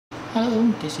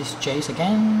Hello, this is Jace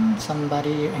again.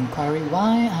 Somebody inquired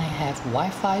why I have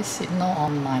Wi-Fi signal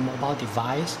on my mobile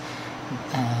device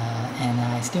and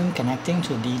I'm still connecting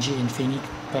to Digi Infinite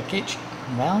package.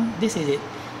 Well, this is it.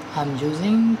 I'm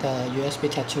using the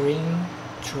USB tethering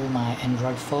through my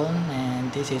Android phone, and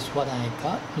this is what I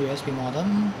got, USB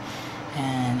modem.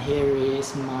 And here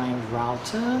is my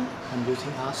router. I'm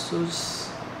using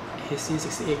Asus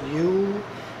AC68U,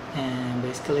 and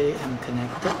basically I'm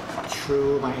connected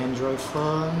through my Android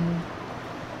phone.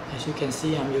 As you can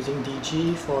see, I'm using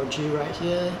Digi 4G right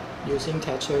here, using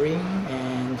tethering,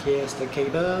 and here's the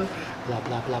cable, blah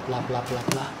blah blah blah blah blah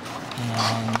blah.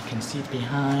 And you can see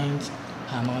behind,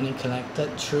 I'm only connected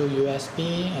through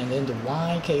USB, and then the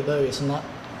Y cable is not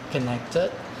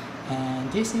connected.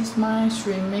 And this is my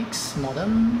Streamyx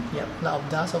modem. Yep, a lot of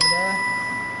dust over there.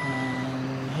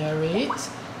 And here it is.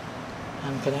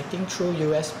 I'm connecting through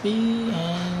USB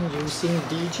and using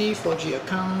Digi 4G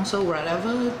account. So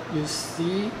whatever you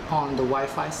see on the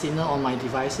Wi-Fi signal on my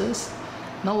devices,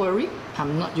 no worry,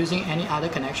 I'm not using any other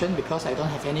connection because I don't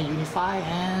have any Unify,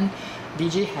 and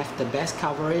Digi have the best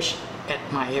coverage at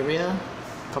my area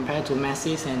compared to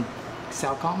Masses and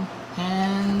Cellcom.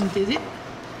 And this is it.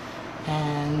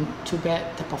 And too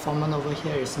bad the performance over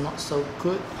here is not so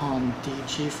good on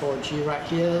Digi 4G right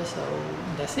here. So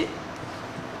that's it.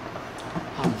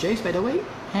 I'm Jace, by the way,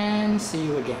 and see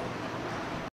you again.